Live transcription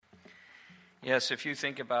Yes, if you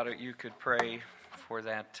think about it, you could pray for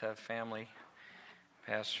that family.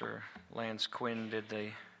 Pastor Lance Quinn did the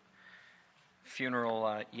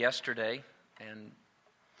funeral yesterday, and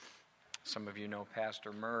some of you know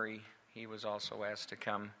Pastor Murray. He was also asked to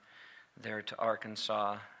come there to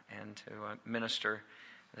Arkansas and to minister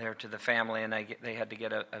there to the family, and they had to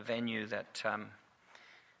get a venue that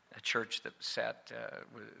a church that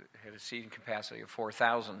had a seating capacity of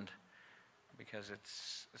 4,000 because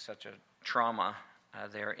it's such a trauma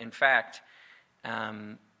there. In fact,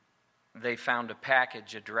 they found a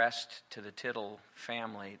package addressed to the Tittle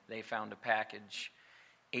family. They found a package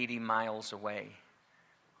 80 miles away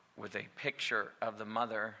with a picture of the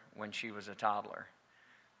mother when she was a toddler.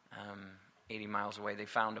 80 miles away. They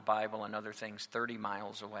found a Bible and other things 30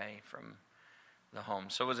 miles away from the home.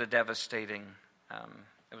 So it was a devastating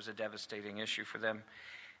issue for them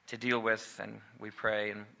to deal with, and we pray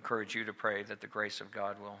and encourage you to pray that the grace of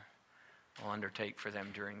God will undertake for them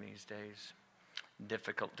during these days.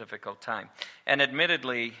 Difficult time. And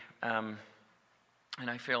admittedly, and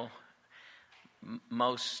I feel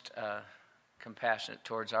most compassionate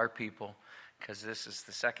towards our people because this is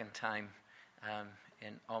the second time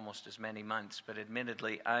in almost as many months, but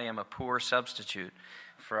admittedly, I am a poor substitute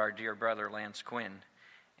for our dear brother Lance Quinn,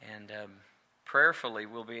 and prayerfully,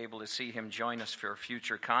 we'll be able to see him join us for a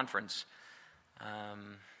future conference.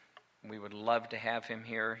 We would love to have him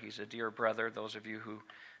here. He's a dear brother. Those of you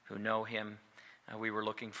who know him, we were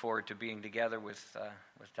looking forward to being together with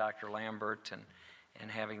Dr. Lambert and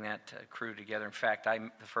having that crew together. In fact,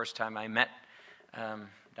 the first time I met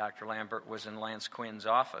Dr. Lambert was in Lance Quinn's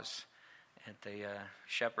office at the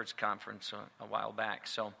Shepherd's Conference a while back.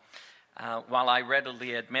 So while I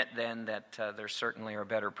readily admit then that there certainly are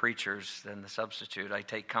better preachers than the substitute, I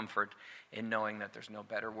take comfort in knowing that there's no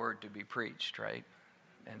better word to be preached, right?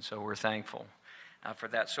 And so we're thankful for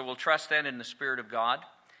that. So we'll trust then in the Spirit of God,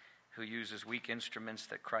 who uses weak instruments,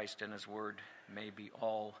 that Christ and His Word may be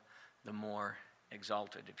all the more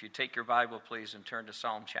exalted. If you take your Bible, please, and turn to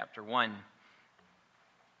Psalm chapter 1.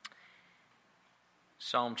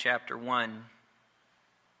 Psalm chapter 1.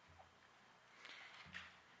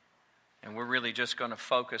 And we're really just going to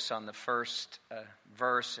focus on the first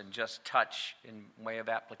verse and just touch in way of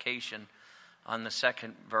application on the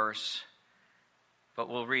second verse. But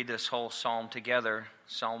we'll read this whole psalm together.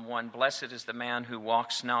 Psalm 1, Blessed is the man who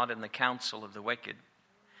walks not in the counsel of the wicked,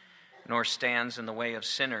 nor stands in the way of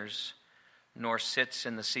sinners, nor sits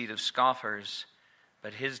in the seat of scoffers,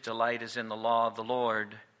 but his delight is in the law of the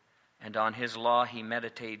Lord, and on his law he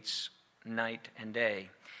meditates night and day.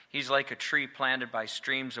 He's like a tree planted by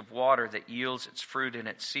streams of water that yields its fruit in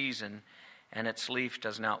its season, and its leaf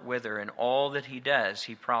does not wither. In all that he does,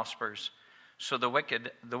 he prospers. So the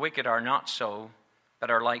wicked are not so, but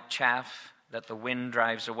are like chaff that the wind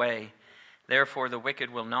drives away. Therefore the wicked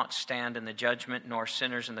will not stand in the judgment, nor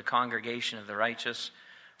sinners in the congregation of the righteous.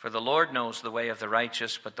 For the Lord knows the way of the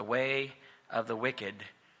righteous, but the way of the wicked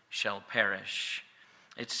shall perish.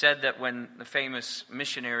 It's said that when the famous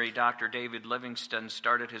missionary Dr. David Livingstone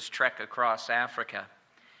started his trek across Africa,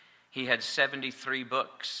 he had 73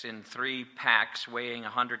 books in 3 packs weighing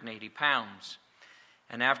 180 pounds.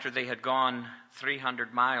 And after they had gone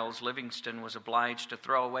 300 miles, Livingstone was obliged to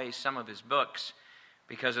throw away some of his books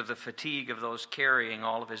because of the fatigue of those carrying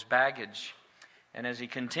all of his baggage. And as he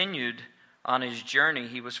continued on his journey,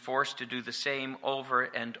 he was forced to do the same over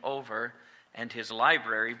and over, and his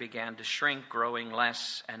library began to shrink, growing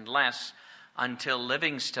less and less, until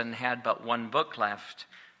Livingstone had but 1 book left,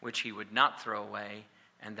 which he would not throw away,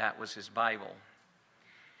 and that was his Bible.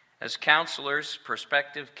 As counselors,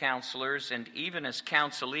 prospective counselors, and even as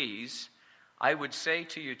counselees, I would say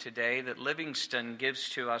to you today that Livingstone gives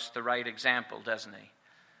to us the right example, doesn't he?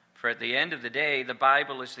 For at the end of the day, the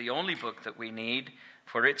Bible is the only book that we need,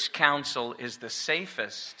 for its counsel is the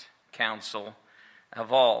safest counsel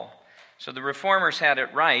of all. So the Reformers had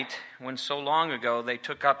it right when so long ago they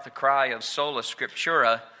took up the cry of sola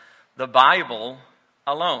scriptura, the Bible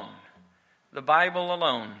alone. The Bible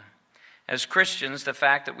alone. As Christians, the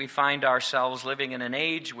fact that we find ourselves living in an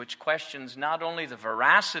age which questions not only the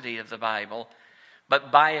veracity of the Bible,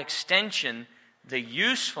 but by extension, the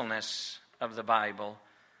usefulness of the Bible,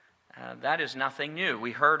 that is nothing new.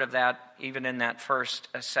 We heard of that even in that first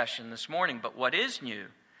session this morning. But what is new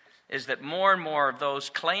is that more and more of those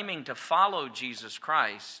claiming to follow Jesus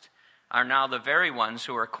Christ are now the very ones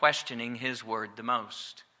who are questioning His Word the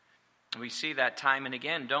most. We see that time and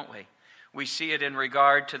again, don't we? We see it in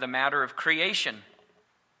regard to the matter of creation.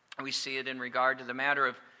 We see it in regard to the matter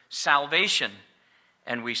of salvation.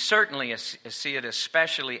 And we certainly see it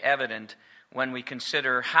especially evident when we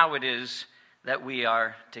consider how it is that we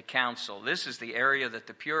are to counsel. This is the area that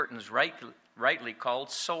the Puritans rightly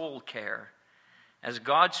called soul care. As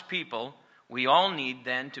God's people, we all need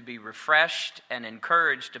then to be refreshed and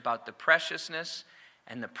encouraged about the preciousness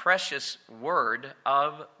and the precious Word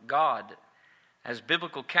of God. As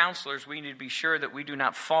biblical counselors, we need to be sure that we do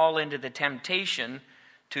not fall into the temptation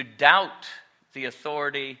to doubt the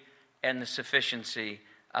authority and the sufficiency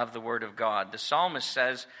of the Word of God. The psalmist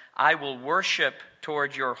says, I will worship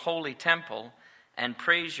toward your holy temple and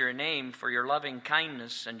praise your name for your loving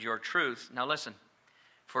kindness and your truth. Now listen,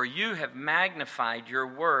 for you have magnified your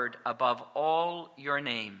word above all your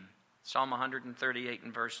name. Psalm 138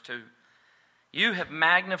 and verse 2. You have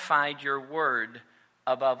magnified your word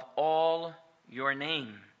above all your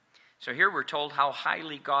name. So here we're told how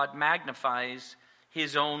highly God magnifies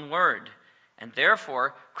his own word. And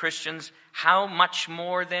therefore, Christians, how much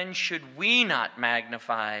more then should we not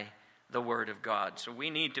magnify the Word of God? So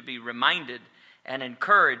we need to be reminded and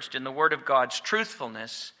encouraged in the Word of God's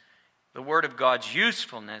truthfulness, the Word of God's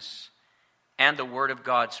usefulness, and the Word of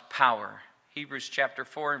God's power. Hebrews chapter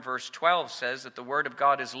 4 and verse 12 says that the Word of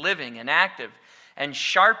God is living and active and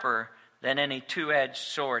sharper than any two-edged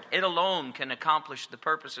sword. It alone can accomplish the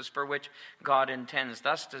purposes for which God intends.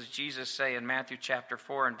 Thus does Jesus say in Matthew chapter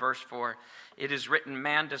 4 and verse 4, it is written,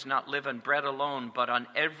 man does not live on bread alone, but on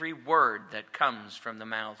every word that comes from the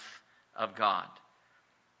mouth of God.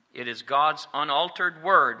 It is God's unaltered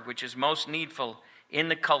word which is most needful in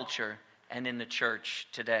the culture and in the church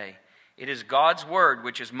today. It is God's word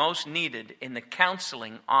which is most needed in the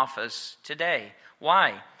counseling office today.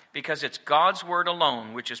 Why? Because it's God's word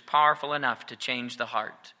alone which is powerful enough to change the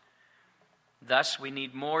heart. Thus, we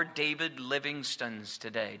need more David Livingstons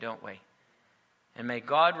today, don't we? And may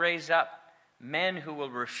God raise up men who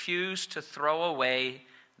will refuse to throw away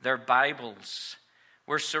their Bibles.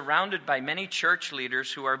 We're surrounded by many church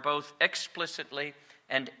leaders who are both explicitly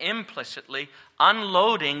and implicitly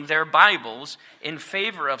unloading their Bibles in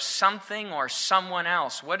favor of something or someone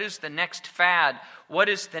else. What is the next fad? What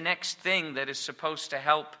is the next thing that is supposed to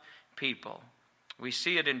help people? We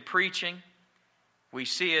see it in preaching. We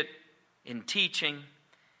see it in teaching.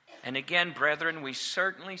 And again, brethren, we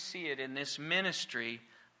certainly see it in this ministry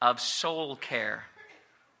of soul care.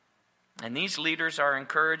 And these leaders are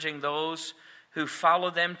encouraging those who follow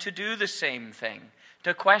them to do the same thing,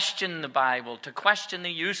 to question the Bible, to question the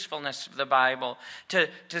usefulness of the Bible,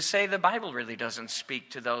 to say the Bible really doesn't speak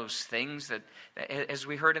to those things that, as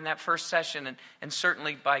we heard in that first session, and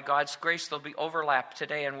certainly by God's grace there'll be overlap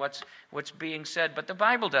today in what's being said, but the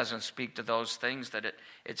Bible doesn't speak to those things that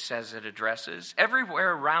it says it addresses.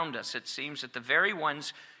 Everywhere around us it seems that the very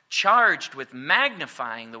ones charged with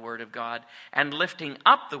magnifying the Word of God and lifting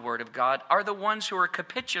up the Word of God are the ones who are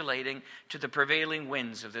capitulating to the prevailing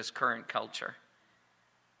winds of this current culture.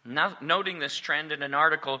 Now, noting this trend in an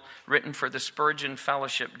article written for the Spurgeon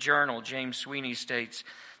Fellowship Journal, James Sweeney states,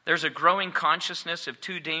 there's a growing consciousness of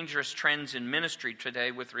two dangerous trends in ministry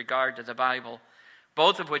today with regard to the Bible,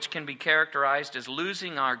 both of which can be characterized as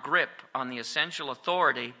losing our grip on the essential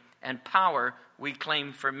authority and power we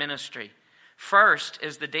claim for ministry. First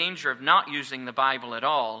is the danger of not using the Bible at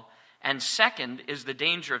all, and second is the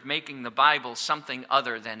danger of making the Bible something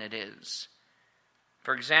other than it is.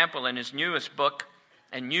 For example, in his newest book,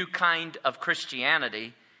 A New Kind of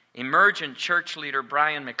Christianity, emergent church leader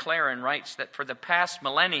Brian McLaren writes that for the past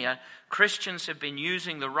millennia, Christians have been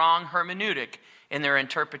using the wrong hermeneutic in their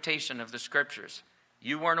interpretation of the Scriptures.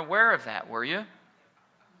 You weren't aware of that, were you?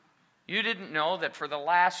 You didn't know that for the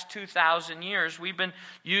last 2,000 years we've been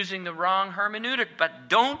using the wrong hermeneutic. But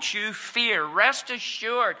don't you fear, rest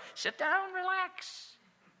assured. Sit down, relax.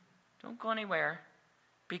 Don't go anywhere.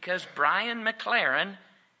 Because Brian McLaren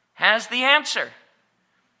has the answer.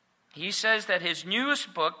 He says that his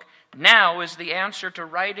newest book now is the answer to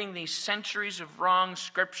righting these centuries of wrong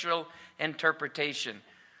scriptural interpretation.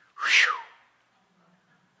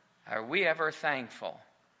 Whew. Are we ever thankful?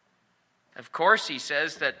 Of course, he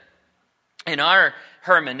says that in our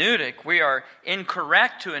hermeneutic, we are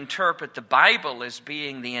incorrect to interpret the Bible as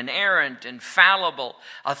being the inerrant, infallible,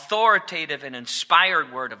 authoritative, and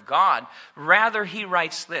inspired Word of God. Rather, he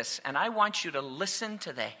writes this, and I want you to listen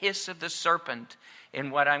to the hiss of the serpent in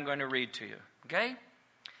what I'm going to read to you, okay?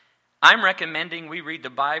 I'm recommending we read the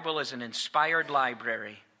Bible as an inspired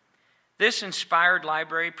library. This inspired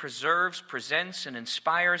library preserves, presents, and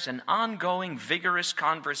inspires an ongoing, vigorous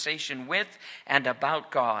conversation with and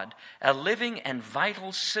about God, a living and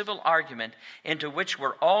vital civil argument into which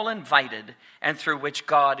we're all invited and through which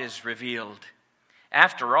God is revealed.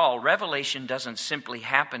 After all, revelation doesn't simply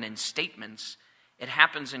happen in statements. It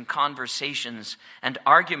happens in conversations and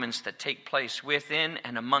arguments that take place within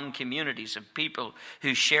and among communities of people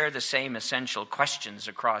who share the same essential questions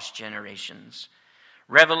across generations.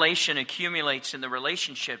 Revelation accumulates in the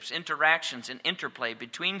relationships, interactions, and interplay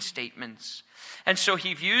between statements. And so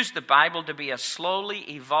he views the Bible to be a slowly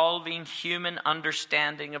evolving human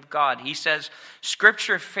understanding of God. He says,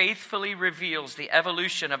 Scripture faithfully reveals the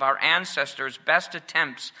evolution of our ancestors' best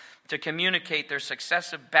attempts to communicate their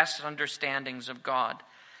successive best understandings of God.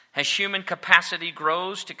 As human capacity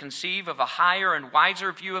grows to conceive of a higher and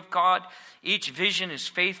wiser view of God, each vision is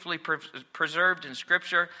faithfully preserved in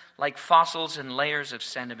Scripture like fossils and layers of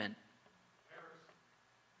sediment.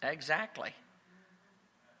 Exactly.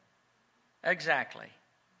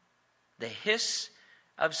 The hiss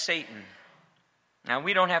of Satan. Now,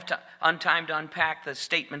 we don't have time to unpack the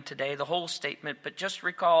statement today, the whole statement, but just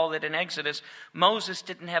recall that in Exodus, Moses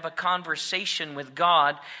didn't have a conversation with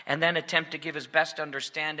God and then attempt to give his best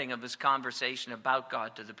understanding of his conversation about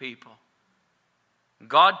God to the people.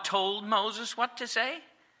 God told Moses what to say,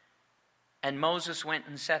 and Moses went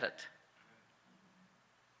and said it.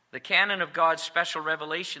 The canon of God's special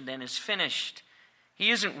revelation then is finished.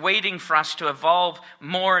 He isn't waiting for us to evolve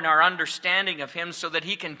more in our understanding of him so that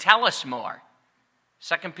he can tell us more.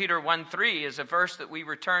 2 Peter 1:3 is a verse that we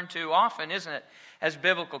return to often, isn't it, as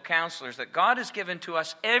biblical counselors, that God has given to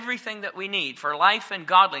us everything that we need for life and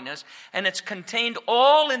godliness, and it's contained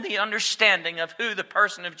all in the understanding of who the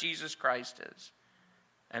person of Jesus Christ is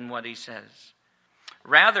and what he says.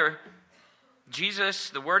 Rather, Jesus,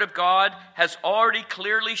 the Word of God, has already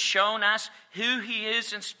clearly shown us who he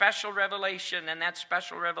is in special revelation, and that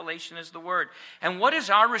special revelation is the Word. And what is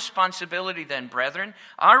our responsibility then, brethren?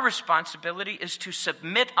 Our responsibility is to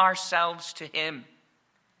submit ourselves to him.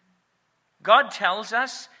 God tells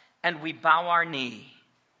us, and we bow our knee.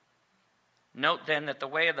 Note then that the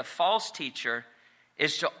way of the false teacher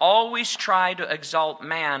is to always try to exalt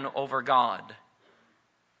man over God.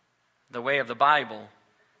 The way of the Bible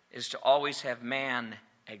is to always have man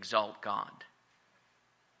exalt God.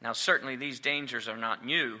 Now, certainly these dangers are not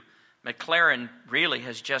new. McLaren really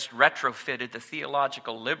has just retrofitted the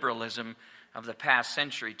theological liberalism of the past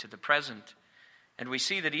century to the present. And we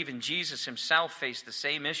see that even Jesus himself faced the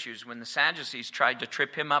same issues when the Sadducees tried to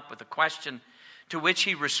trip him up with a question, to which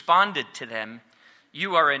he responded to them,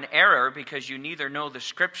 "You are in error because you neither know the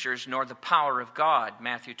Scriptures nor the power of God,"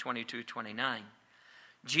 Matthew 22:29.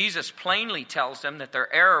 Jesus plainly tells them that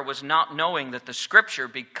their error was not knowing that the Scripture,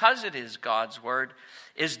 because it is God's Word,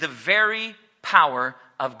 is the very power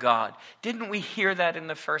of God. Didn't we hear that in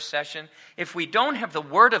the first session? If we don't have the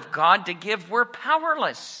Word of God to give, we're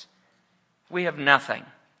powerless. We have nothing.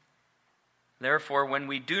 Therefore, when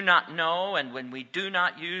we do not know and when we do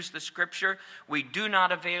not use the Scripture, we do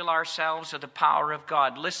not avail ourselves of the power of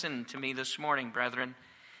God. Listen to me this morning, brethren.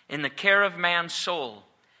 In the care of man's soul,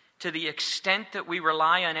 to the extent that we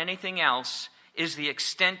rely on anything else is the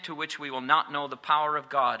extent to which we will not know the power of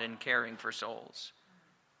God in caring for souls.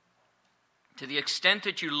 To the extent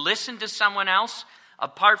that you listen to someone else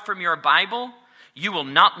apart from your Bible, you will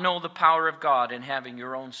not know the power of God in having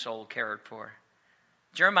your own soul cared for.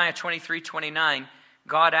 Jeremiah 23:29,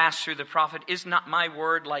 God asks through the prophet, "Is not my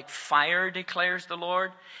word like fire, declares the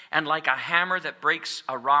Lord, and like a hammer that breaks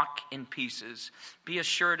a rock in pieces?" Be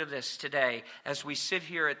assured of this today as we sit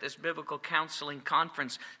here at this biblical counseling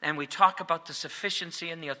conference and we talk about the sufficiency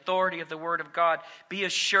and the authority of the Word of God. Be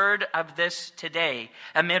assured of this today.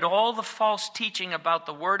 Amid all the false teaching about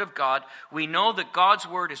the Word of God, we know that God's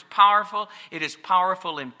Word is powerful. It is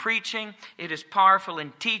powerful in preaching. It is powerful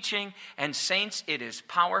in teaching. And saints, it is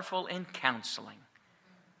powerful in counseling.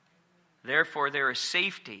 Therefore, there is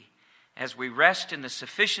safety as we rest in the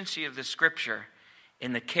sufficiency of the Scripture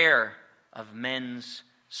in the care of men's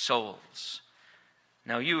souls.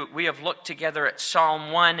 Now, we have looked together at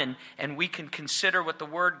Psalm 1, and we can consider what the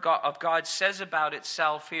Word of God says about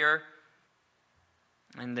itself here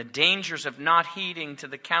and the dangers of not heeding to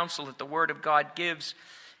the counsel that the Word of God gives.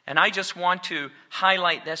 And I just want to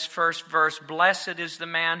highlight this first verse. "Blessed is the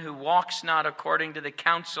man who walks not according to the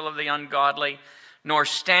counsel of the ungodly, nor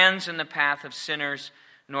stands in the path of sinners,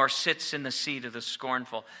 nor sits in the seat of the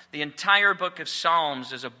scornful." The entire book of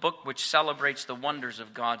Psalms is a book which celebrates the wonders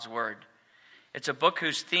of God's Word. It's a book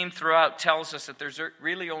whose theme throughout tells us that there's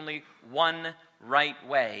really only one right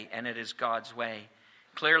way, and it is God's way.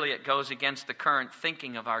 Clearly, it goes against the current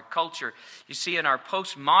thinking of our culture. You see, in our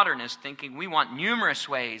postmodernist thinking, we want numerous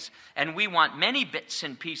ways, and we want many bits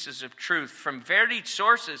and pieces of truth from varied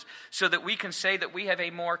sources so that we can say that we have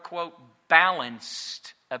a more, quote,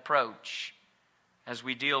 balanced approach as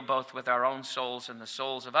we deal both with our own souls and the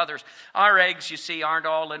souls of others. Our eggs, you see, aren't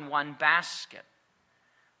all in one basket.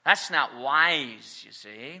 That's not wise, you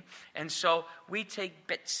see. And so we take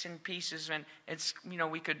bits and pieces, and it's,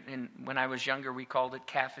 when I was younger, we called it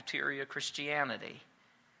cafeteria Christianity.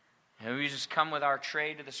 And we just come with our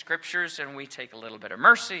tray to the scriptures, and we take a little bit of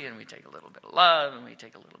mercy, and we take a little bit of love, and we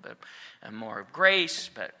take a little bit more of grace.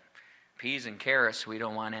 But peas and carrots, we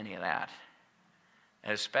don't want any of that,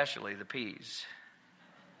 especially the peas.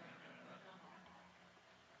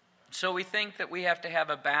 So we think that we have to have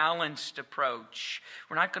a balanced approach.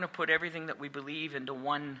 We're not going to put everything that we believe into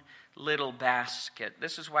one little basket.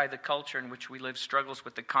 This is why the culture in which we live struggles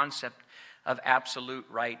with the concept of absolute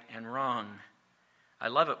right and wrong. I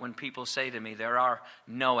love it when people say to me, there are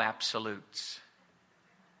no absolutes.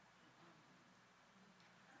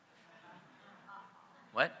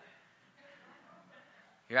 What?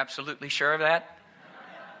 You're absolutely sure of that?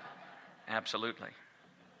 Absolutely.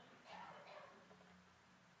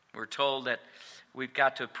 We're told that we've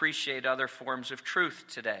got to appreciate other forms of truth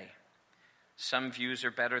today. Some views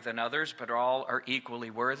are better than others, but all are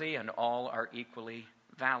equally worthy and all are equally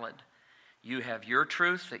valid. You have your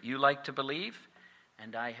truth that you like to believe,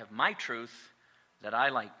 and I have my truth that I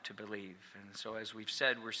like to believe. And so, as we've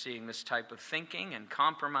said, we're seeing this type of thinking and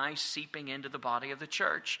compromise seeping into the body of the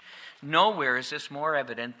church. Nowhere is this more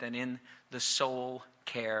evident than in the soul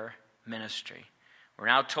care ministry. We're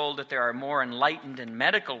now told that there are more enlightened and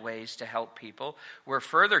medical ways to help people. We're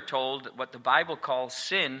further told that what the Bible calls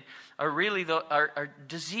sin are really are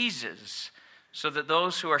diseases, so that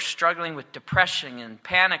those who are struggling with depression and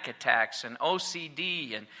panic attacks and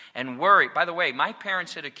OCD and worry. By the way, my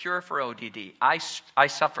parents had a cure for ODD. I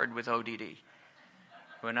suffered with ODD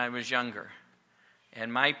when I was younger.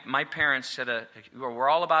 And my parents had we're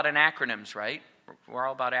all about acronyms, right? We're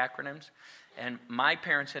all about acronyms. And my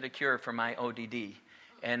parents had a cure for my ODD.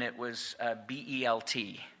 And it was BELT.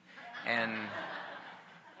 And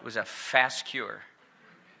it was a fast cure.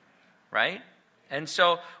 Right? And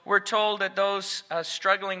so we're told that those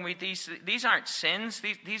struggling with these aren't sins.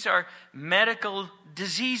 These are medical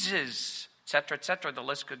diseases, etc., etc. The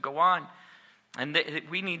list could go on. And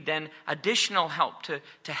we need then additional help to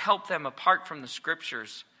help them apart from the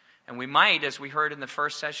Scriptures. And we might, as we heard in the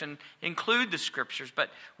first session, include the Scriptures,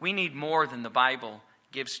 but we need more than the Bible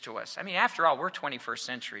gives to us. I mean, after all, we're 21st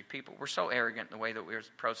century people. We're so arrogant in the way that we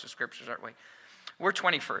approach the Scriptures, aren't we? We're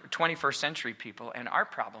 21st century people, and our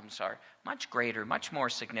problems are much greater, much more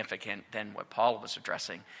significant than what Paul was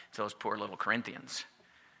addressing to those poor little Corinthians.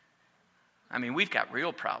 I mean, we've got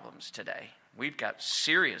real problems today. We've got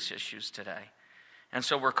serious issues today. And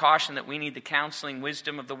so we're cautioned that we need the counseling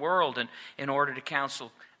wisdom of the world in order to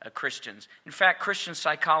counsel Christians. In fact, Christian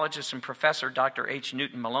psychologist and professor Dr. H.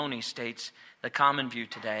 Newton Maloney states the common view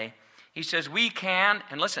today. He says, we can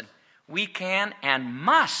and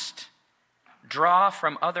must draw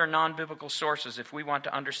from other non-biblical sources if we want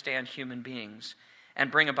to understand human beings and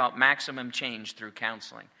bring about maximum change through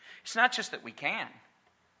counseling. It's not just that we can.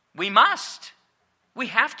 We must. We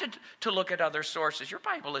have to look at other sources. Your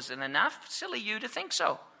Bible isn't enough. Silly you to think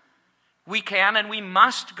so. We can and we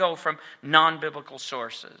must go from non-biblical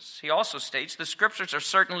sources. He also states the Scriptures are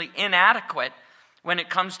certainly inadequate when it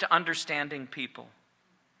comes to understanding people.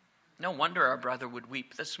 No wonder our brother would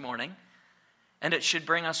weep this morning. And it should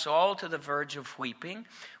bring us all to the verge of weeping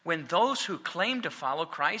when those who claim to follow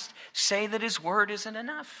Christ say that His Word isn't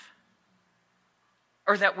enough,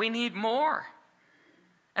 or that we need more.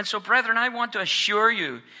 And so, brethren, I want to assure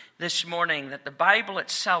you this morning that the Bible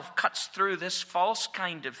itself cuts through this false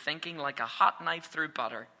kind of thinking like a hot knife through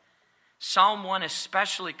butter. Psalm 1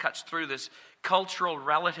 especially cuts through this cultural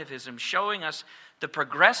relativism, showing us the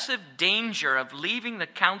progressive danger of leaving the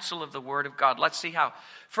counsel of the Word of God. Let's see how.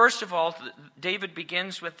 First of all, David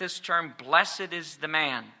begins with this term, blessed is the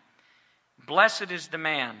man. Blessed is the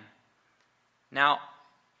man. Now,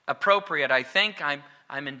 appropriate, I think.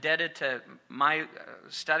 I'm indebted to my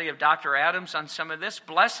study of Dr. Adams on some of this.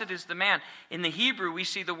 Blessed is the man. In the Hebrew, we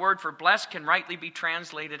see the word for blessed can rightly be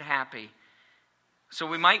translated happy. So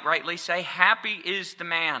we might rightly say, happy is the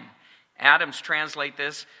man. Adams translate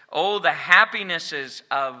this, oh, the happinesses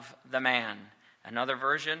of the man. Another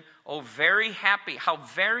version, oh, very happy, how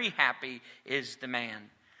very happy is the man.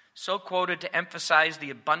 So quoted to emphasize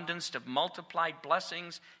the abundance of multiplied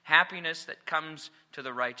blessings, happiness that comes to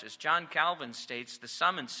the righteous. John Calvin states, the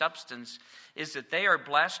sum and substance is that they are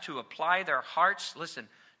blessed who apply their hearts, listen,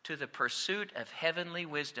 to the pursuit of heavenly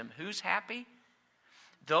wisdom. Who's happy?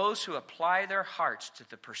 Those who apply their hearts to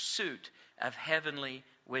the pursuit of heavenly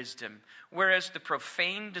wisdom. Whereas the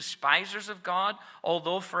profane despisers of God,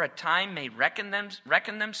 although for a time may reckon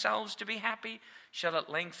themselves to be happy, shall at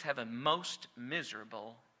length have a most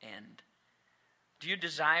miserable end. Do you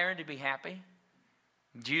desire to be happy?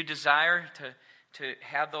 Do you desire to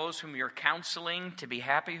have those whom you're counseling to be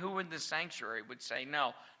happy? Who in the sanctuary would say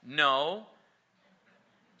no? No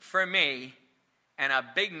for me, and a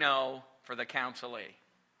big no for the counselee.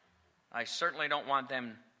 I certainly don't want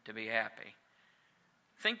them to be happy.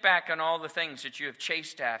 Think back on all the things that you have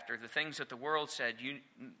chased after, the things that the world said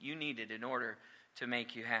you needed in order to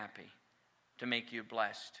make you happy, to make you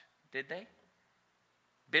blessed. Did they?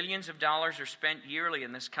 Billions of dollars are spent yearly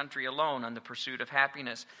in this country alone on the pursuit of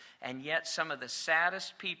happiness, and yet some of the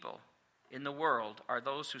saddest people in the world are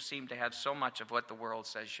those who seem to have so much of what the world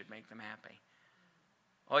says should make them happy.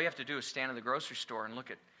 All you have to do is stand in the grocery store and look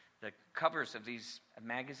at the covers of these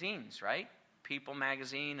magazines, right? People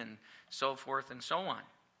magazine and so forth and so on.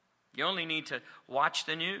 You only need to watch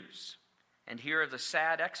the news and hear of the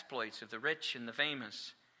sad exploits of the rich and the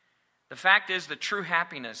famous. The fact is that true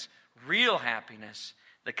happiness, real happiness,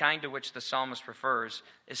 the kind to which the psalmist refers,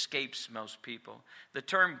 escapes most people. The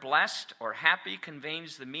term blessed or happy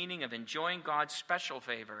conveys the meaning of enjoying God's special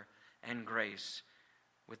favor and grace.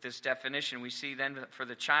 With this definition, we see then for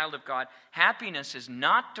the child of God, happiness is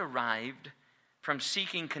not derived from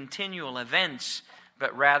seeking continual events,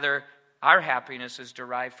 but rather our happiness is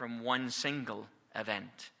derived from one single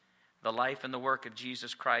event, the life and the work of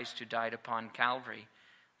Jesus Christ who died upon Calvary,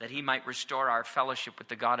 that he might restore our fellowship with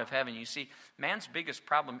the God of heaven. You see, man's biggest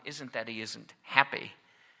problem isn't that he isn't happy.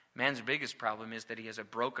 Man's biggest problem is that he has a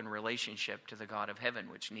broken relationship to the God of heaven,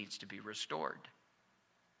 which needs to be restored.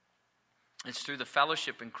 It's through the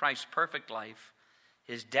fellowship in Christ's perfect life,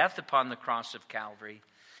 his death upon the cross of Calvary,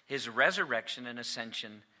 his resurrection and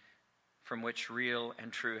ascension, from which real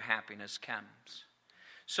and true happiness comes.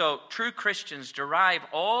 So true Christians derive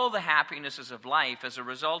all the happinesses of life as a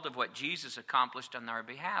result of what Jesus accomplished on our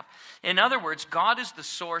behalf. In other words, God is the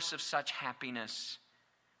source of such happiness.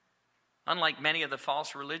 Unlike many of the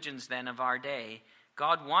false religions then of our day,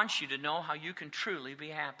 God wants you to know how you can truly be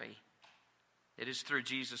happy. It is through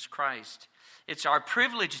Jesus Christ. It's our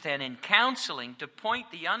privilege then in counseling to point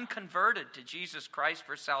the unconverted to Jesus Christ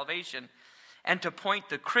for salvation and to point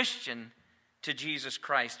the Christian to Jesus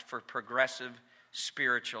Christ for progressive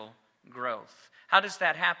spiritual growth. How does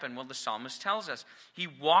that happen? Well, the psalmist tells us, he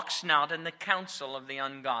walks not in the counsel of the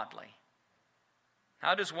ungodly.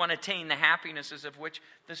 How does one attain the happinesses of which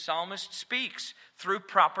the psalmist speaks? Through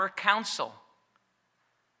proper counsel.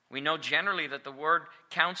 We know generally that the word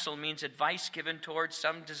counsel means advice given towards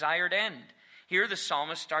some desired end. Here the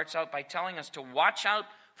psalmist starts out by telling us to watch out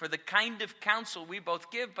for the kind of counsel we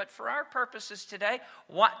both give, but for our purposes today,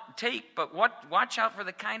 watch out for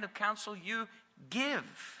the kind of counsel you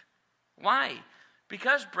give. Why?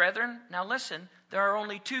 Because, brethren, now listen, there are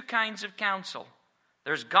only two kinds of counsel.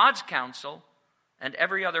 There's God's counsel and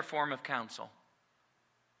every other form of counsel.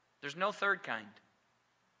 There's no third kind.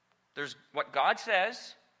 There's what God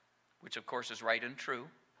says, which of course is right and true,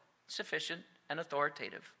 sufficient and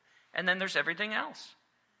authoritative. And then there's everything else.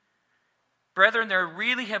 Brethren, there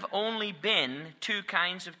really have only been two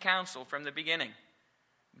kinds of counsel from the beginning.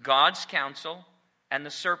 God's counsel and the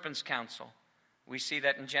serpent's counsel. We see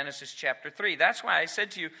that in Genesis chapter 3. That's why I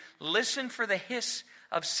said to you, listen for the hiss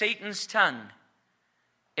of Satan's tongue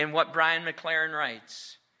in what Brian McLaren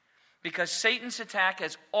writes. Because Satan's attack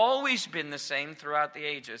has always been the same throughout the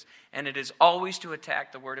ages, and it is always to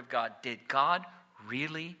attack the Word of God. Did God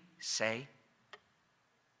really say?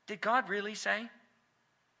 Did God really say?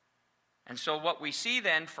 And so what we see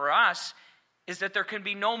then for us is that there can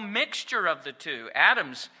be no mixture of the two.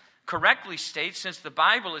 Adams correctly states, since the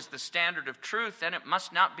Bible is the standard of truth, then it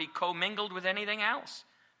must not be commingled with anything else.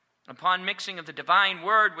 Upon mixing of the divine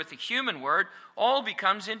word with the human word, all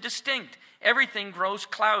becomes indistinct. Everything grows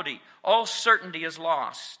cloudy. All certainty is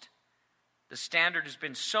lost. The standard has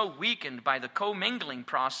been so weakened by the commingling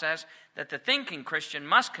process that the thinking Christian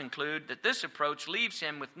must conclude that this approach leaves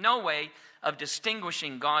him with no way of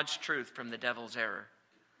distinguishing God's truth from the devil's error.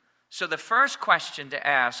 So the first question to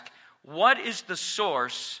ask, what is the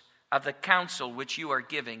source of the counsel which you are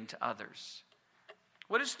giving to others?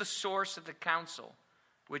 What is the source of the counsel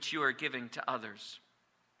which you are giving to others?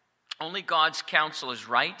 Only God's counsel is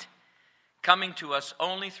right, coming to us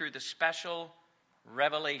only through the special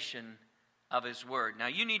revelation of His Word. Now,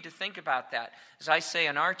 you need to think about that. As I say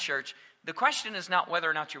in our church, the question is not whether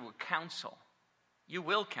or not you will counsel. You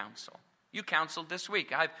will counsel. You counseled this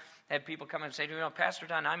week. I've had people come and say to me, Pastor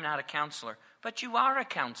Don, I'm not a counselor. But you are a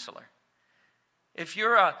counselor. If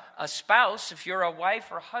you're a spouse, if you're a wife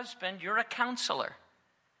or husband, you're a counselor.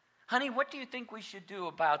 Honey, what do you think we should do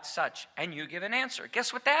about such? And you give an answer.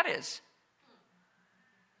 Guess what that is?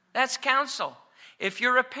 That's counsel. If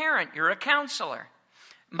you're a parent, you're a counselor.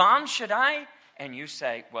 Mom, should I? And you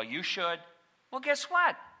say, well, you should. Well, guess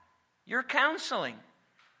what? You're counseling.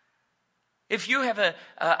 If you have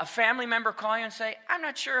a family member call you and say, I'm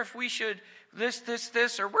not sure if we should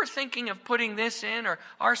this, or we're thinking of putting this in, or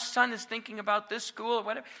our son is thinking about this school, or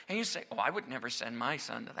whatever, and you say, I would never send my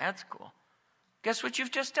son to that school. Guess what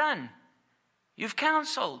you've just done? You've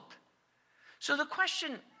counseled. So the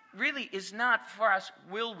question really is not for us,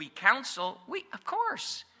 will we counsel? Of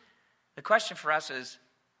course. The question for us is,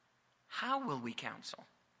 how will we counsel?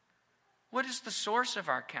 What is the source of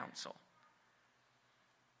our counsel?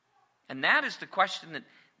 And that is the question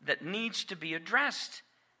that needs to be addressed.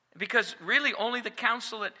 Because really only the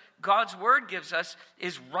counsel that God's Word gives us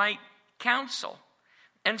is right counsel.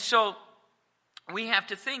 And so we have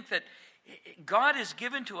to think that God has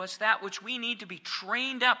given to us that which we need to be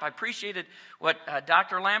trained up. I appreciated what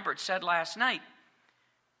Dr. Lambert said last night,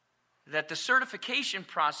 that the certification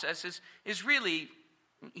process is really,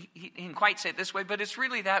 he didn't quite say it this way, but it's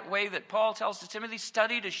really that way that Paul tells to Timothy,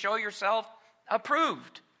 study to show yourself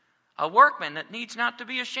approved, a workman that needs not to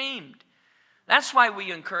be ashamed. That's why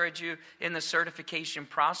we encourage you in the certification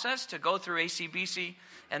process to go through ACBC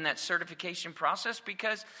and that certification process,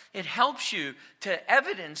 because it helps you to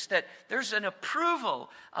evidence that there's an approval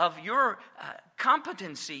of your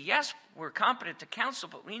competency. Yes, we're competent to counsel,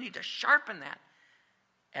 but we need to sharpen that.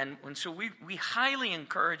 And so we highly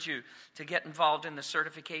encourage you to get involved in the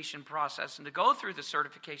certification process and to go through the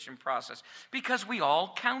certification process, because we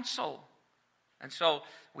all counsel. And so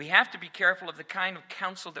we have to be careful of the kind of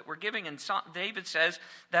counsel that we're giving. And David says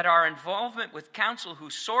that our involvement with counsel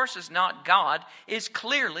whose source is not God is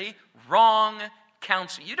clearly wrong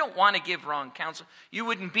counsel. You don't want to give wrong counsel. You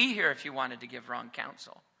wouldn't be here if you wanted to give wrong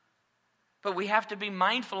counsel. But we have to be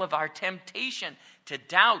mindful of our temptation to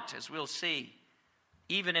doubt, as we'll see,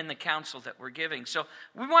 even in the counsel that we're giving. So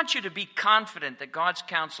we want you to be confident that God's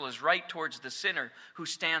counsel is right towards the sinner who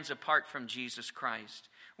stands apart from Jesus Christ.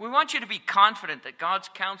 We want you to be confident that God's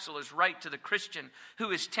counsel is right to the Christian who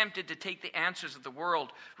is tempted to take the answers of the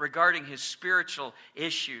world regarding his spiritual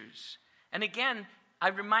issues. And again, I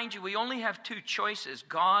remind you, we only have two choices,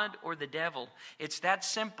 God or the devil. It's that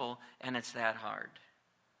simple and it's that hard.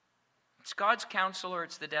 It's God's counsel or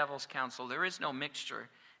it's the devil's counsel. There is no mixture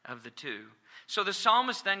of the two. So the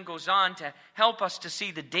psalmist then goes on to help us to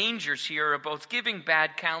see the dangers here of both giving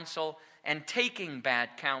bad counsel and taking bad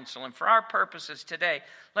counsel. And for our purposes today,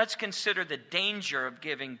 let's consider the danger of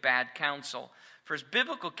giving bad counsel. For as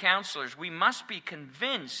biblical counselors, we must be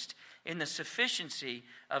convinced in the sufficiency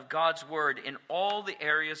of God's word in all the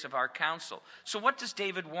areas of our counsel. So what does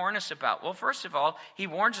David warn us about? Well, first of all, he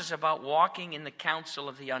warns us about walking in the counsel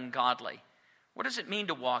of the ungodly. What does it mean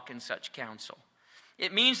to walk in such counsel?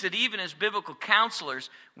 It means that even as biblical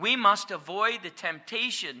counselors, we must avoid the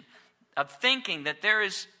temptation of thinking that there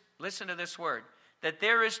is, listen to this word, that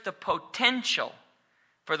there is the potential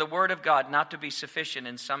for the word of God not to be sufficient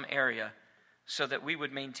in some area, so that we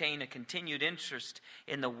would maintain a continued interest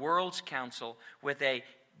in the world's counsel with a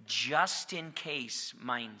just-in-case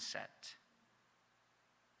mindset.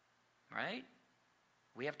 Right?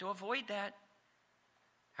 We have to avoid that.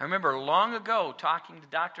 I remember long ago talking to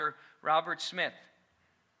Dr. Robert Smith,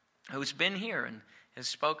 who's been here and has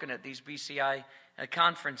spoken at these BCI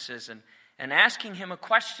conferences, and asking him a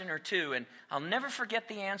question or two, and I'll never forget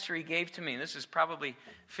the answer he gave to me. This is probably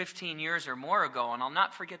 15 years or more ago, and I'll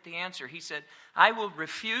not forget the answer. He said, I will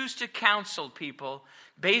refuse to counsel people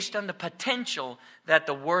based on the potential that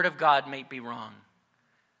the Word of God may be wrong.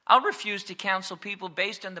 I'll refuse to counsel people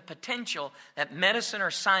based on the potential that medicine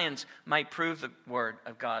or science might prove the Word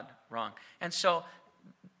of God wrong. And so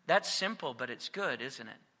that's simple, but it's good, isn't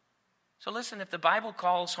it? So listen, if the Bible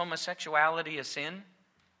calls homosexuality a sin,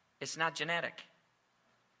 it's not genetic.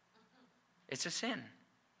 It's a sin.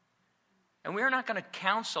 And we're not going to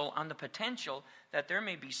counsel on the potential that there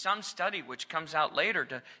may be some study which comes out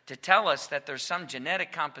later to tell us that there's some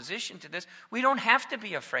genetic composition to this. We don't have to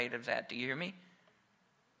be afraid of that. Do you hear me?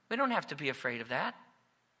 We don't have to be afraid of that.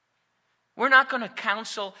 We're not going to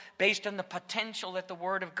counsel based on the potential that the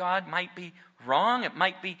Word of God might be wrong. It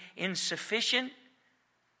might be insufficient.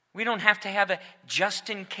 We don't have to have a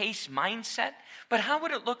just-in-case mindset. But how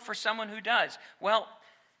would it look for someone who does? Well,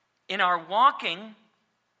 in our walking,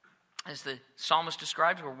 as the psalmist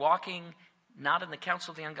describes, we're walking not in the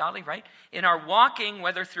counsel of the ungodly, right? In our walking,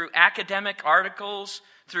 whether through academic articles,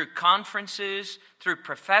 through conferences, through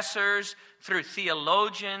professors, through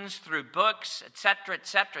theologians, through books, etc.,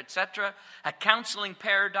 etc., etc., a counseling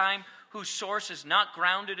paradigm whose source is not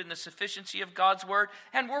grounded in the sufficiency of God's word,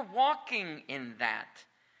 and we're walking in that.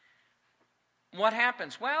 What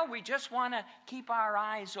happens? Well, we just want to keep our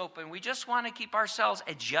eyes open. We just want to keep ourselves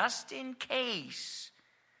just in case.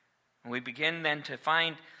 And we begin then to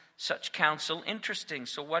find such counsel interesting.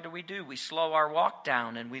 So what do? We slow our walk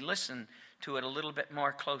down and we listen to it a little bit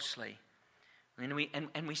more closely. And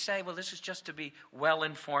we say, well, this is just to be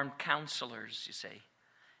well-informed counselors, you see.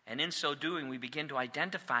 And in so doing, we begin to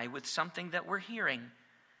identify with something that we're hearing.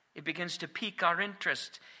 It begins to pique our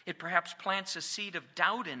interest. It perhaps plants a seed of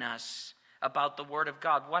doubt in us about the Word of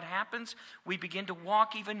God. What happens? We begin to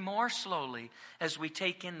walk even more slowly as we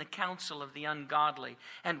take in the counsel of the ungodly.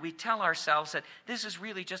 And we tell ourselves that this is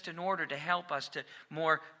really just in order to help us to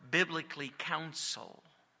more biblically counsel.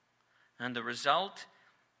 And the result,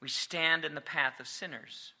 we stand in the path of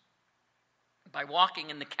sinners. By walking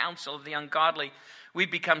in the counsel of the ungodly, we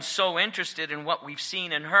become so interested in what we've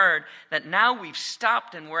seen and heard that now we've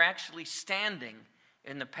stopped and we're actually standing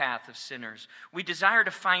in the path of sinners. We desire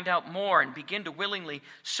to find out more and begin to willingly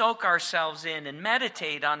soak ourselves in and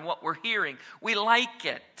meditate on what we're hearing. We like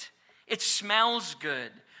it. It smells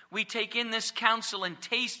good. We take in this counsel and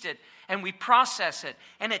taste it, and we process it,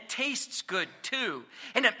 and it tastes good too.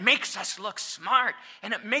 And it makes us look smart,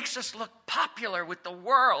 and it makes us look popular with the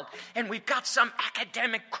world, and we've got some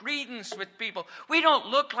academic credence with people. We don't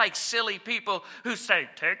look like silly people who say,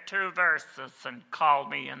 take 2 verses and call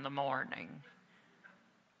me in the morning.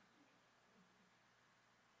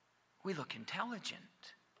 We look intelligent,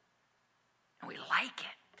 and we like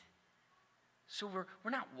it. So we're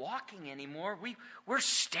not walking anymore. We're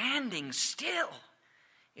standing still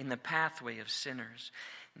in the pathway of sinners.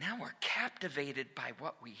 Now we're captivated by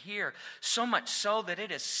what we hear, so much so that it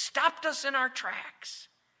has stopped us in our tracks.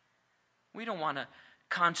 We don't want to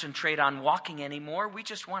concentrate on walking anymore. We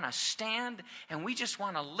just want to stand, and we just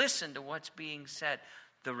want to listen to what's being said.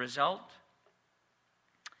 The result?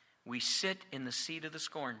 We sit in the seat of the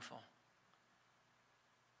scornful.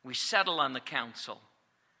 We settle on the counsel.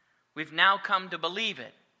 We've now come to believe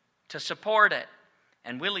it, to support it,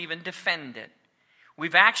 and we'll even defend it.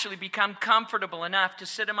 We've actually become comfortable enough to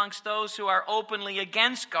sit amongst those who are openly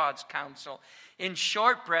against God's counsel. In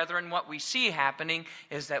short, brethren, what we see happening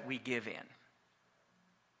is that we give in.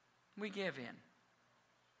 We give in.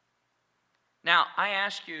 Now, I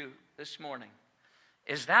ask you this morning,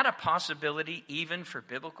 is that a possibility even for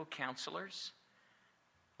biblical counselors?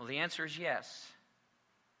 Well, the answer is yes.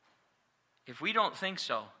 If we don't think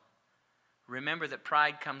so, remember that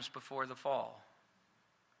pride comes before the fall.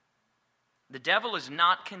 The devil is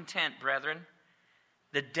not content, brethren.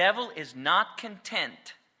 The devil is not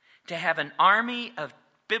content to have an army of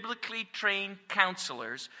biblically trained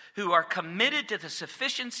counselors who are committed to the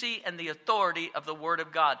sufficiency and the authority of the Word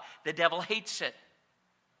of God. The devil hates it.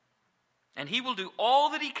 And he will do all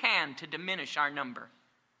that he can to diminish our number.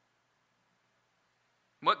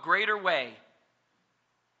 What greater way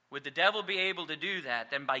would the devil be able to do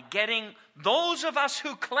that than by getting those of us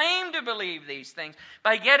who claim to believe these things,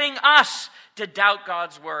 by getting us to doubt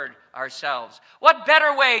God's word ourselves? What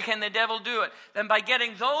better way can the devil do it than by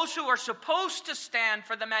getting those who are supposed to stand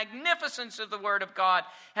for the magnificence of the Word of God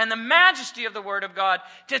and the majesty of the Word of God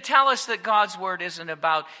to tell us that God's word isn't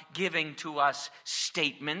about giving to us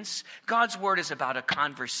statements. God's word is about a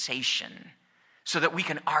conversation so that we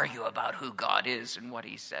can argue about who God is and what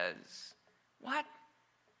he says. What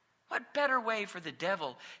better way for the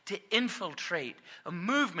devil to infiltrate a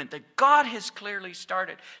movement that God has clearly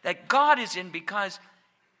started, that God is in because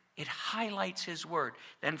it highlights his word,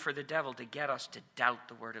 than for the devil to get us to doubt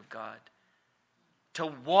the Word of God,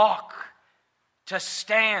 to walk, to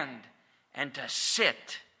stand, and to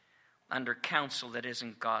sit under counsel that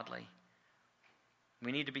isn't godly.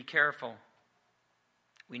 We need to be careful.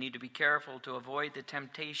 We need to be careful to avoid the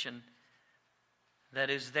temptation that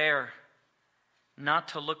is there, not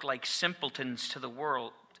to look like simpletons to the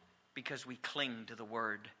world because we cling to the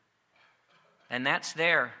Word. And that's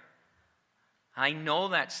there. I know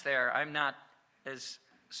that's there. I'm not as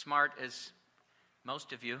smart as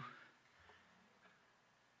most of you.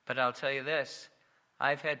 But I'll tell you this.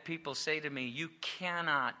 I've had people say to me, you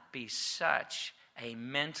cannot be such a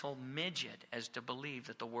mental midget as to believe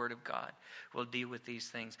that the Word of God will deal with these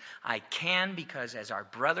things. I can, because as our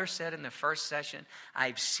brother said in the first session,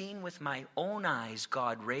 I've seen with my own eyes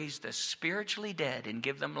God raise the spiritually dead and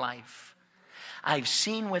give them life. I've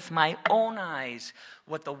seen with my own eyes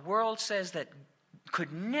what the world says that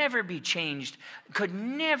could never be changed, could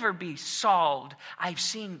never be solved. I've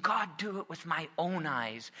seen God do it with my own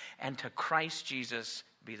eyes, and to Christ Jesus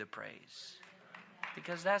be the praise.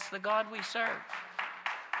 Because that's the God we serve.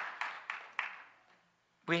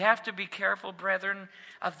 We have to be careful, brethren,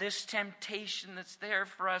 of this temptation that's there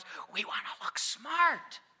for us. We want to look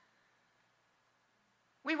smart.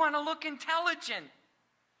 We want to look intelligent.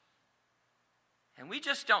 And we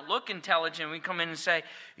just don't look intelligent. We come in and say,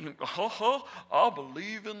 I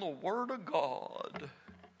believe in the Word of God.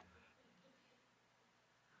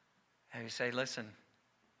 And you say, listen,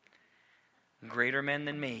 greater men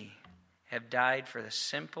than me have died for the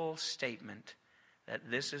simple statement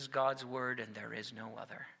that this is God's Word and there is no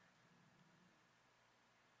other.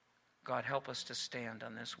 God, help us to stand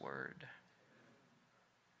on this Word.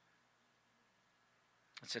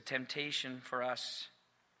 It's a temptation for us,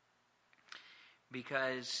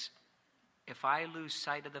 because if I lose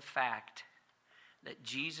sight of the fact that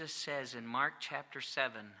Jesus says in Mark chapter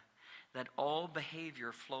 7 that all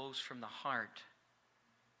behavior flows from the heart,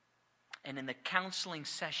 and in the counseling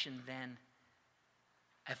session then,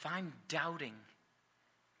 if I'm doubting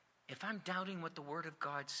what the Word of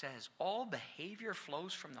God says, all behavior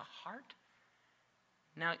flows from the heart?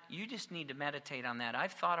 Now, you just need to meditate on that.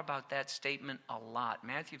 I've thought about that statement a lot.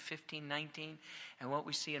 Matthew 15:19, and what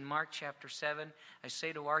we see in Mark chapter 7. I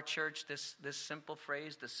say to our church this simple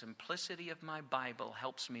phrase: the simplicity of my Bible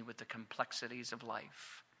helps me with the complexities of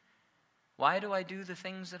life. Why do I do the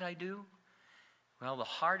things that I do? Well, the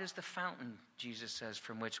heart is the fountain, Jesus says,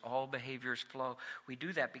 from which all behaviors flow. We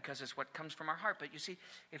do that because it's what comes from our heart. But you see,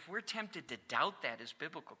 if we're tempted to doubt that as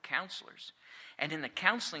biblical counselors, and in the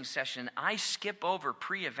counseling session I skip over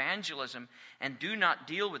pre-evangelism and do not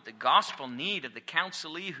deal with the gospel need of the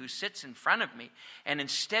counselee who sits in front of me, and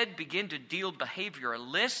instead begin to deal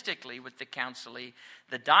behavioralistically with the counselee,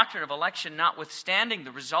 the doctrine of election notwithstanding,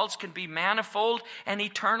 the results can be manifold and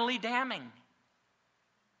eternally damning.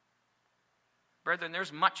 Brethren,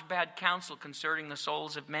 there's much bad counsel concerning the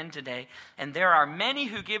souls of men today, and there are many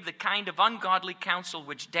who give the kind of ungodly counsel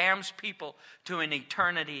which damns people to an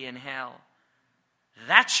eternity in hell.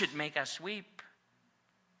 That should make us weep.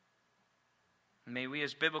 May we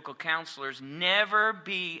as biblical counselors never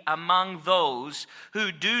be among those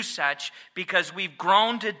who do such because we've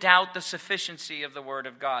grown to doubt the sufficiency of the Word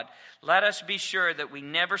of God. Let us be sure that we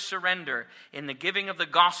never surrender in the giving of the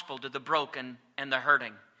gospel to the broken and the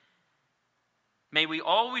hurting. May we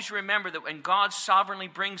always remember that when God sovereignly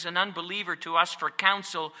brings an unbeliever to us for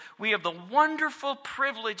counsel, we have the wonderful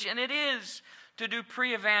privilege, and it is, to do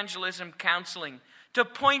pre-evangelism counseling, to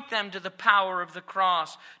point them to the power of the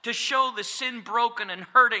cross, to show the sin-broken and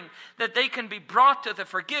hurting that they can be brought to the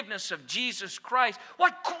forgiveness of Jesus Christ.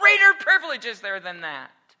 What greater privilege is there than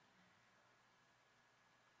that?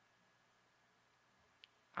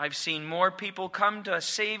 I've seen more people come to a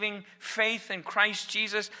saving faith in Christ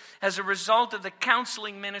Jesus as a result of the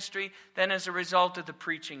counseling ministry than as a result of the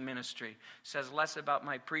preaching ministry. It says less about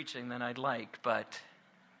my preaching than I'd like, but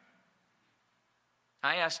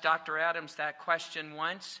I asked Dr. Adams that question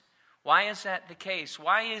once. Why is that the case?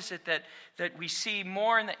 Why is it that we see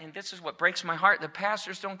more, and this is what breaks my heart, that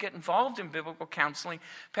pastors don't get involved in biblical counseling,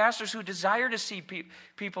 pastors who desire to see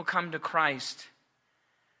people come to Christ?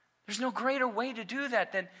 There's no greater way to do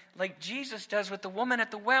that than like Jesus does with the woman at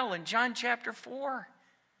the well in John chapter 4.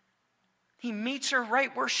 He meets her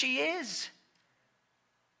right where she is.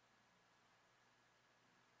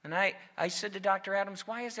 And I said to Dr. Adams,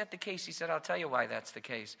 why is that the case? He said, I'll tell you why that's the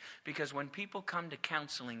case. Because when people come to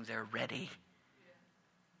counseling, they're ready.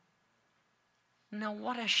 Now,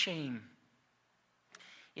 what a shame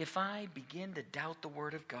if I begin to doubt the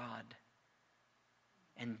Word of God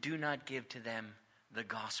and do not give to them the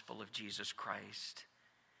gospel of Jesus Christ,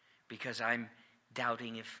 because I'm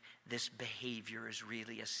doubting if this behavior is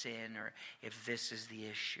really a sin or if this is the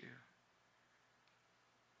issue.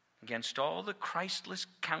 Against all the Christless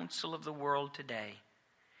counsel of the world today,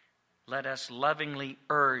 let us lovingly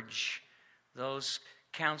urge those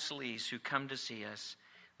counselees who come to see us.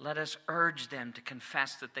 Let us urge them to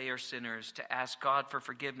confess that they are sinners, to ask God for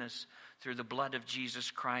forgiveness through the blood of Jesus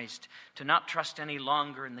Christ, to not trust any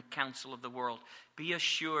longer in the counsel of the world. Be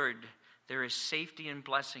assured there is safety and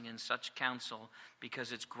blessing in such counsel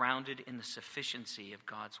because it's grounded in the sufficiency of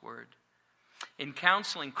God's Word. In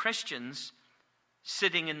counseling, Christians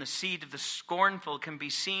sitting in the seat of the scornful can be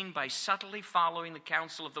seen by subtly following the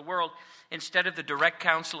counsel of the world instead of the direct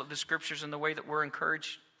counsel of the Scriptures in the way that we're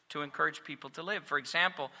encouraged to encourage people to live. For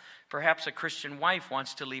example, perhaps a Christian wife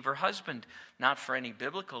wants to leave her husband, not for any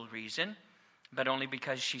biblical reason, but only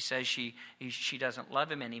because she says she doesn't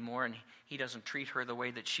love him anymore and he doesn't treat her the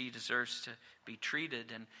way that she deserves to be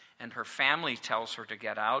treated. And her family tells her to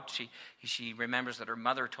get out. She remembers that her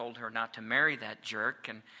mother told her not to marry that jerk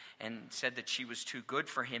and said that she was too good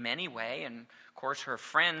for him anyway. And of course her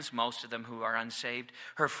friends, most of them who are unsaved,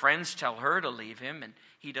 her friends tell her to leave him and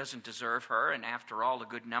he doesn't deserve her. And after all, a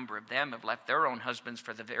good number of them have left their own husbands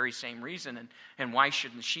for the very same reason. And why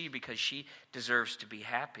shouldn't she? Because she deserves to be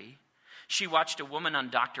happy. She watched a woman on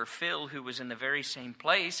Dr. Phil who was in the very same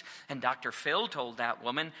place, and Dr. Phil told that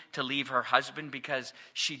woman to leave her husband because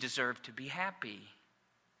she deserved to be happy.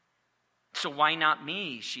 So why not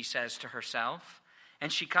me, she says to herself. And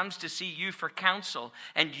she comes to see you for counsel.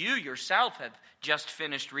 And you yourself have just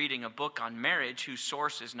finished reading a book on marriage whose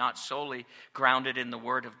source is not solely grounded in the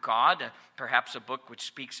Word of God, perhaps a book which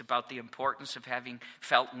speaks about the importance of having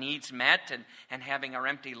felt needs met and having our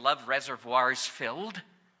empty love reservoirs filled.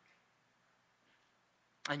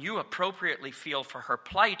 And you appropriately feel for her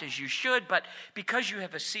plight, as you should, but because you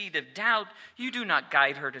have a seed of doubt, you do not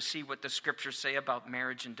guide her to see what the Scriptures say about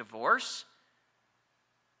marriage and divorce.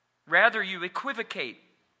 Rather, you equivocate,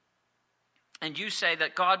 and you say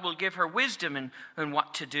that God will give her wisdom in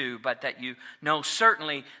what to do, but that you know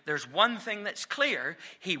certainly there's one thing that's clear: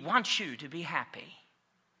 He wants you to be happy.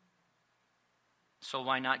 So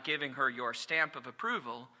why not giving her your stamp of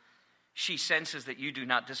approval? She senses that you do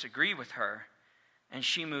not disagree with her, and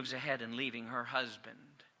she moves ahead in leaving her husband.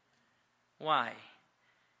 Why?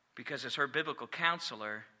 Because as her biblical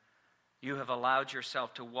counselor, you have allowed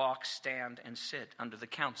yourself to walk, stand, and sit under the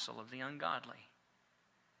counsel of the ungodly.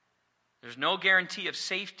 There's no guarantee of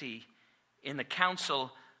safety in the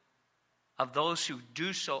counsel of those who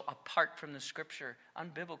do so apart from the Scripture.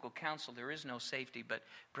 Unbiblical counsel, there is no safety. But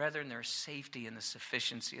brethren, there's safety in the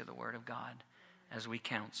sufficiency of the Word of God as we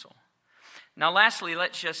counsel. Now lastly,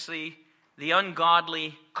 let's just see the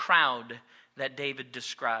ungodly crowd that David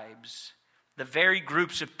describes. The very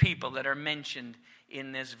groups of people that are mentioned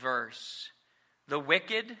in this verse. The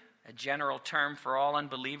wicked, a general term for all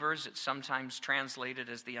unbelievers. It's sometimes translated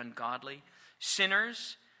as the ungodly.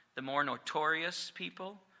 Sinners, the more notorious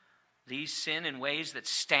people. These sin in ways that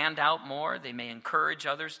stand out more. They may encourage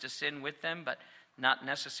others to sin with them, but not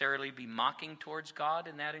necessarily be mocking towards God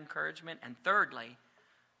in that encouragement. And thirdly,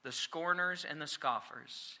 the scorners and the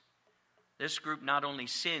scoffers. This group not only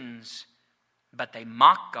sins, but they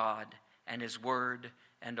mock God and His Word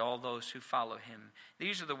and all those who follow Him.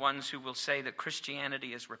 These are the ones who will say that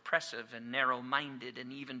Christianity is repressive and narrow-minded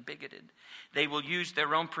and even bigoted. They will use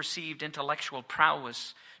their own perceived intellectual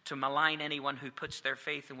prowess to malign anyone who puts their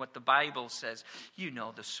faith in what the Bible says. You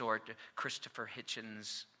know the sort, Christopher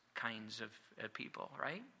Hitchens kinds of people,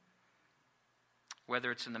 right?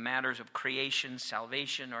 Whether it's in the matters of creation,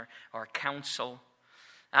 salvation, or counsel.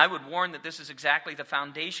 I would warn that this is exactly the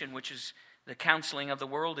foundation which is the counseling of the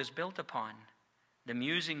world is built upon. The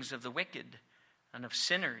musings of the wicked and of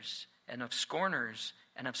sinners and of scorners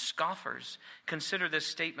and of scoffers. Consider this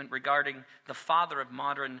statement regarding the father of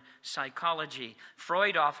modern psychology.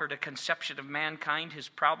 Freud offered a conception of mankind, his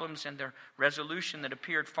problems, and their resolution that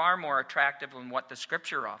appeared far more attractive than what the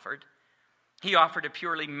Scripture offered. He offered a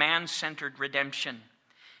purely man-centered redemption.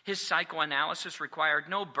 His psychoanalysis required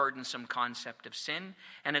no burdensome concept of sin,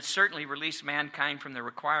 and it certainly released mankind from the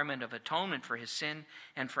requirement of atonement for his sin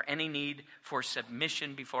and for any need for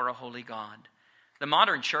submission before a holy God. The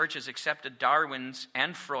modern church has accepted Darwin's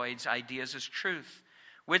and Freud's ideas as truth.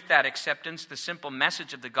 With that acceptance, the simple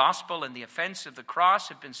message of the gospel and the offense of the cross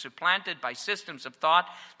have been supplanted by systems of thought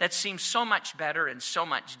that seem so much better and so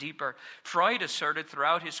much deeper. Freud asserted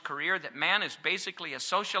throughout his career that man is basically a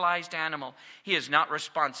socialized animal. He is not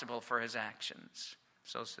responsible for his actions.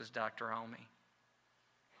 So says Dr. Almy.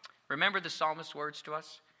 Remember the psalmist's words to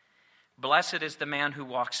us? Blessed is the man who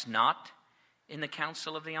walks not in the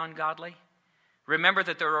counsel of the ungodly. Remember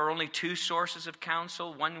that there are only two sources of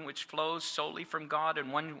counsel, one which flows solely from God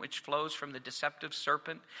and one which flows from the deceptive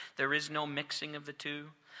serpent. There is no mixing of the two.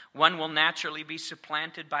 One will naturally be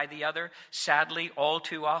supplanted by the other. Sadly, all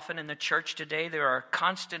too often in the church today, there are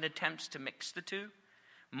constant attempts to mix the two.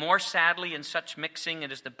 More sadly, in such mixing,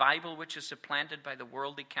 it is the Bible which is supplanted by the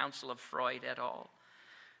worldly counsel of Freud et al.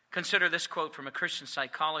 Consider this quote from a Christian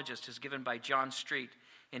psychologist as given by John Street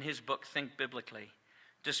in his book, Think Biblically.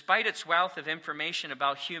 Despite its wealth of information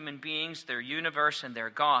about human beings, their universe, and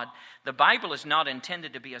their God, the Bible is not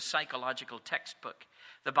intended to be a psychological textbook.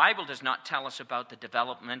 The Bible does not tell us about the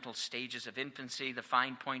developmental stages of infancy, the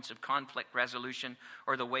fine points of conflict resolution,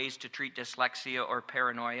 or the ways to treat dyslexia or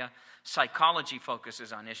paranoia. Psychology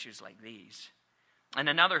focuses on issues like these. And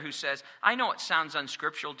another who says, I know it sounds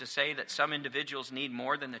unscriptural to say that some individuals need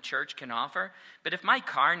more than the church can offer, but if my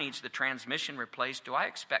car needs the transmission replaced, do I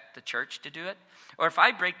expect the church to do it? Or if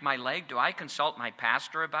I break my leg, do I consult my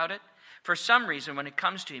pastor about it? For some reason, when it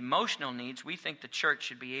comes to emotional needs, we think the church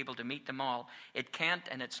should be able to meet them all. It can't,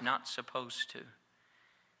 and it's not supposed to.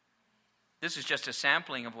 This is just a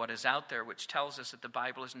sampling of what is out there, which tells us that the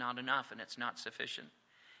Bible is not enough and it's not sufficient.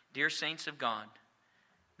 Dear saints of God,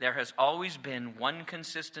 there has always been one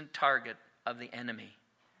consistent target of the enemy.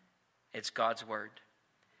 It's God's Word.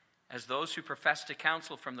 As those who profess to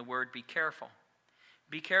counsel from the word, be careful.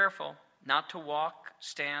 Be careful not to walk,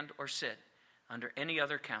 stand, or sit under any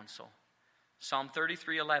other counsel. Psalm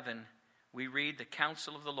 33:11, we read, the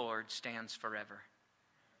counsel of the Lord stands forever.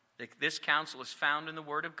 This counsel is found in the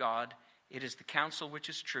word of God. It is the counsel which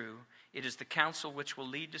is true. It is the counsel which will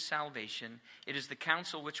lead to salvation. It is the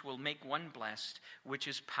counsel which will make one blessed, which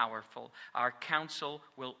is powerful. Our counsel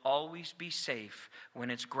will always be safe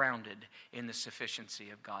when it's grounded in the sufficiency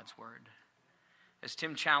of God's word. As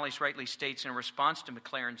Tim Challies rightly states in response to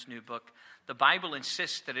McLaren's new book, the Bible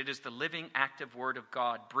insists that it is the living, active word of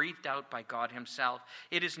God, breathed out by God himself.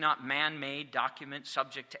 It is not man-made document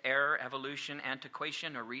subject to error, evolution,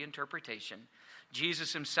 antiquation, or reinterpretation.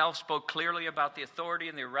 Jesus himself spoke clearly about the authority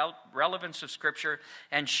and the relevance of Scripture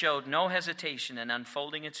and showed no hesitation in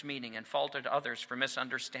unfolding its meaning and faulted others for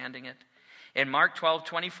misunderstanding it. In Mark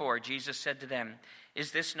 12:24, Jesus said to them,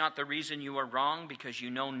 "Is this not the reason you are wrong? Because you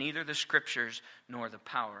know neither the Scriptures nor the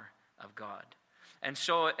power of God." And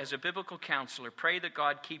so, as a biblical counselor, pray that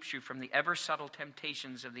God keeps you from the ever-subtle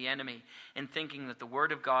temptations of the enemy in thinking that the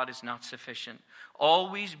Word of God is not sufficient.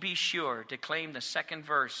 Always be sure to claim the second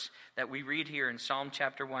verse that we read here in Psalm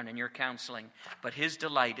chapter 1 in your counseling. But his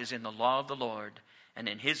delight is in the law of the Lord, and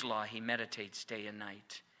in his law he meditates day and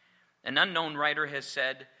night. An unknown writer has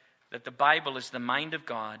said that the Bible is the mind of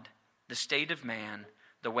God, the state of man,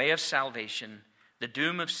 the way of salvation, the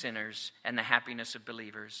doom of sinners, and the happiness of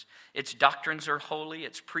believers. Its doctrines are holy,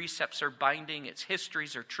 its precepts are binding, its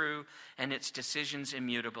histories are true, and its decisions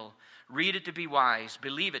immutable. Read it to be wise,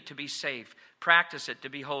 believe it to be safe, practice it to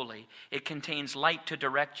be holy. It contains light to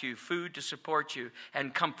direct you, food to support you,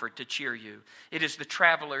 and comfort to cheer you. It is the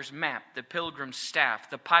traveler's map, the pilgrim's staff,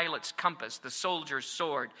 the pilot's compass, the soldier's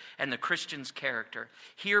sword, and the Christian's character.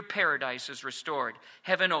 Here paradise is restored,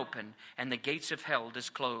 heaven open, and the gates of hell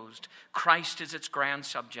disclosed. Christ is its grand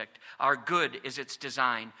subject. Our good is its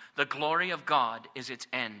design. The glory of God is its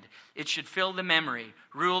end. It should fill the memory,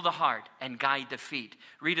 rule the heart, and guide the feet.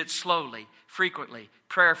 Read it slowly, frequently,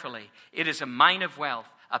 prayerfully. It is a mine of wealth,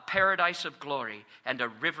 a paradise of glory, and a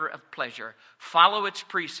river of pleasure. Follow its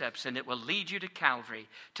precepts, and it will lead you to Calvary,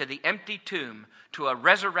 to the empty tomb, to a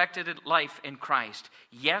resurrected life in Christ.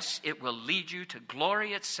 Yes, it will lead you to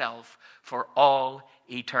glory itself for all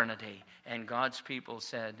eternity. And God's people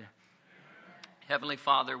said, Heavenly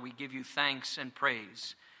Father, we give you thanks and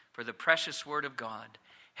praise for the precious word of God.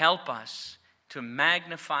 Help us to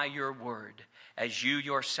magnify your word as you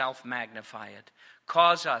yourself magnify it.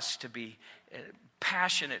 Cause us to be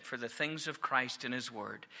passionate for the things of Christ and his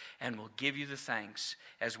word, and we'll give you the thanks.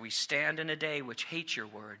 As we stand in a day which hates your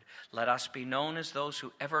word, let us be known as those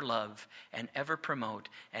who ever love and ever promote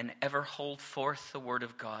and ever hold forth the word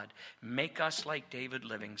of God. Make us like David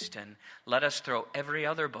Livingston. Let us throw every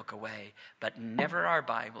other book away, but never our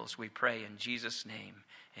Bibles, we pray in Jesus' name.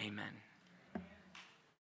 Amen.